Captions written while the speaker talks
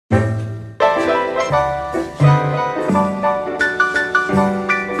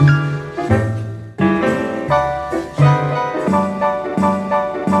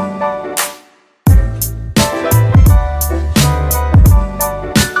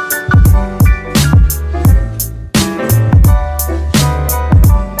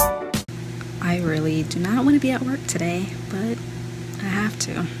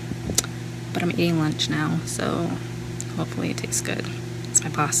lunch now, so hopefully it tastes good. It's my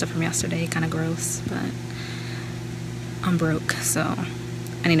pasta from yesterday, kind of gross, but I'm broke, so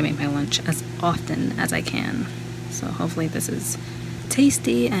I need to make my lunch as often as I can. So hopefully this is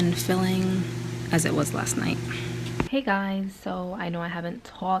tasty and filling as it was last night. Hey guys, so I know I haven't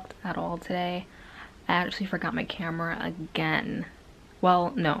talked at all today. I actually forgot my camera again.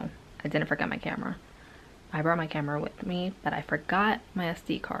 Well, no, I didn't forget my camera. I brought my camera with me, but I forgot my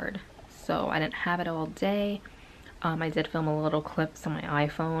SD card. So I didn't have it all day. I did film a little clips on my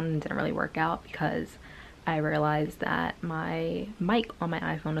iPhone. It didn't really work out because I realized that my mic on my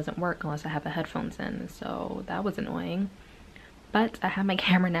iPhone doesn't work unless I have the headphones in. So that was annoying. But I have my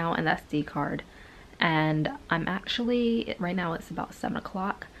camera now and the SD card. And I'm actually, right now it's about 7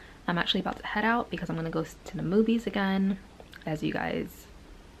 o'clock. I'm actually about to head out because I'm going to go to the movies again, as you guys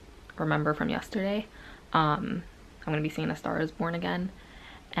remember from yesterday. I'm going to be seeing A Star Is Born again.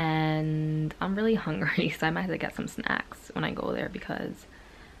 And I'm really hungry, so I might have to get some snacks when I go there because,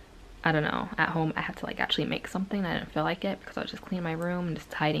 I don't know, at home I had to like actually make something. I didn't feel like it because I was just cleaning my room and just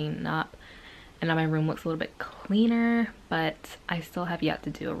tidying up. And now my room looks a little bit cleaner, but I still have yet to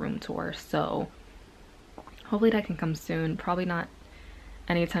do a room tour, so hopefully that can come soon. Probably not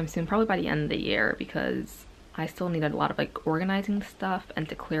anytime soon, probably by the end of the year, because I still need a lot of like organizing stuff and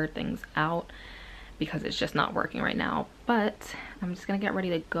to clear things out because it's just not working right now. But I'm just gonna get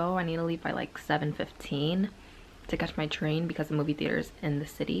ready to go. I need to leave by like 7:15 to catch my train because the movie theater's in the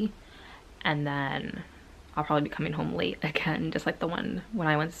city, and then I'll probably be coming home late again, just like the one when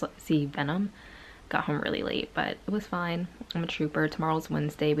I went to see Venom. Got home really late, but it was fine. I'm a trooper. Tomorrow's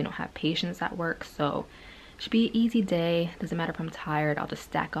Wednesday. We don't have patients at work, so should be an easy day. Doesn't matter if I'm tired. I'll just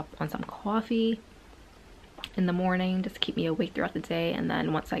stack up on some coffee in the morning just to keep me awake throughout the day, and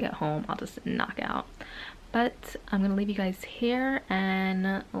then once I get home I'll just knock out. But I'm gonna leave you guys here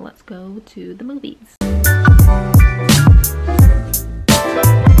and let's go to the movies.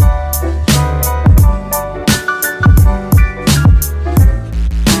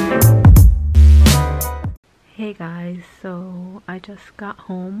 Hey guys, so I just got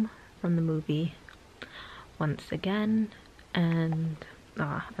home from the movie once again, and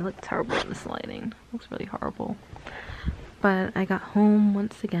I look terrible in this lighting. It looks really horrible. But I got home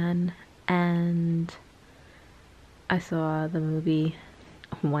once again and I saw the movie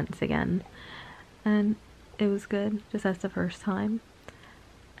once again, and it was good, just as the first time.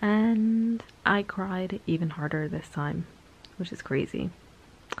 And I cried even harder this time, which is crazy.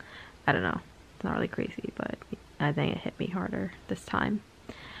 I don't know. It's not really crazy, but I think it hit me harder this time,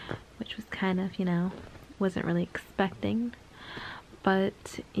 which was kind of, you know, wasn't really expecting.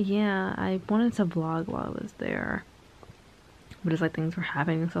 But yeah, I wanted to vlog while I was there, but it's like things were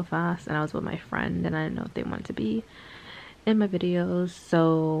happening so fast, and I was with my friend and I didn't know if they wanted to be in my videos,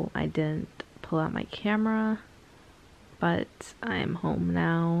 so I didn't pull out my camera. But I am home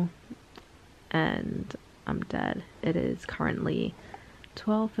now and I'm dead. It is currently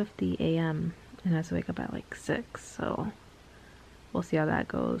 12:50 a.m. and I have to wake up at like 6, so we'll see how that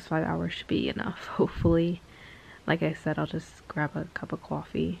goes. 5 hours should be enough, hopefully. Like I said, I'll just grab a cup of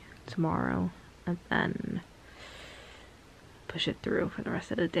coffee tomorrow and then push it through for the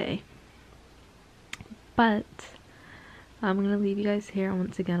rest of the day. But I'm gonna leave you guys here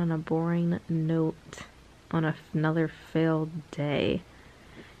once again on a boring note, on another failed day.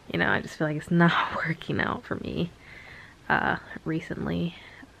 You know, I just feel like it's not working out for me recently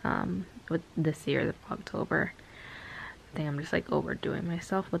with this year, October. I think I'm just like overdoing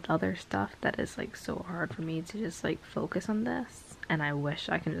myself with other stuff that is like so hard for me to just like focus on this, and I wish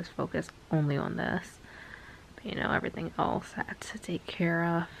I can just focus only on this, but you know, everything else I have to take care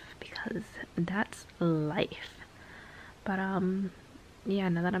of because that's life. But yeah,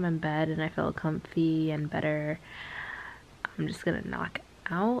 now that I'm in bed and I feel comfy and better, I'm just gonna knock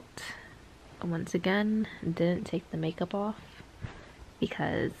out. Once again, didn't take the makeup off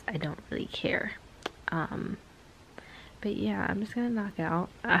because I don't really care. But yeah, I'm just gonna knock out.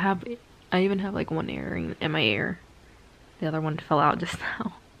 I even have like one earring in my ear. The other one fell out just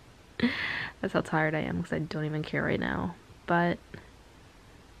now. That's how tired I am because I don't even care right now. But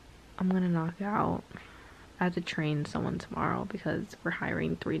I'm gonna knock out. I have to train someone tomorrow because we're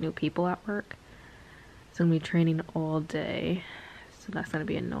hiring 3 new people at work. So I'm gonna be training all day. So that's gonna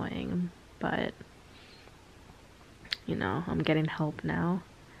be annoying. But you know, I'm getting help now.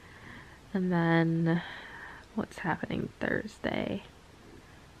 And then what's happening Thursday?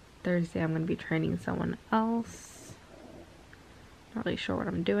 Thursday I'm gonna be training someone else. Not really sure what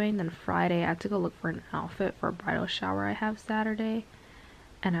I'm doing. Then Friday I have to go look for an outfit for a bridal shower I have Saturday.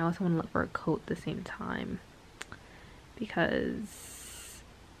 And I also want to look for a coat at the same time, because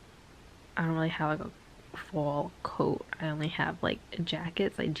I don't really have like a fall coat. I only have like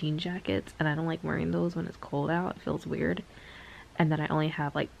jackets, like jean jackets, and I don't like wearing those when it's cold out. It feels weird. And then I only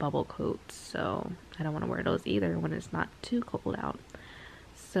have like bubble coats, so I don't want to wear those either when it's not too cold out.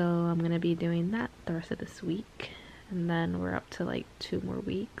 So I'm gonna be doing that the rest of this week, and then we're up to like 2 more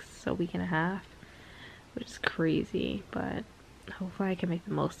weeks, so a week and a half, which is crazy, but hopefully I can make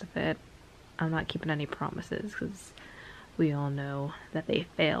the most of it. I'm not keeping any promises because we all know that they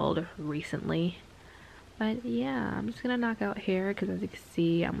failed recently. But yeah, I'm just gonna knock out here because as you can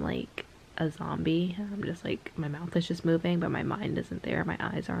see, I'm like a zombie. I'm just like, my mouth is just moving, but my mind isn't there, my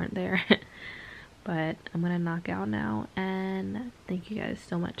eyes aren't there. But I'm gonna knock out now, and thank you guys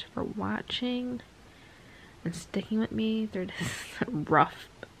so much for watching and sticking with me through this rough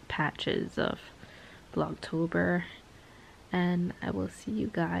patches of Vlogtober, and I will see you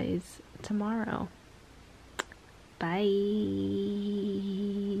guys tomorrow. Bye.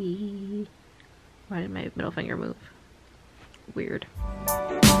 Why did my middle finger move? Weird.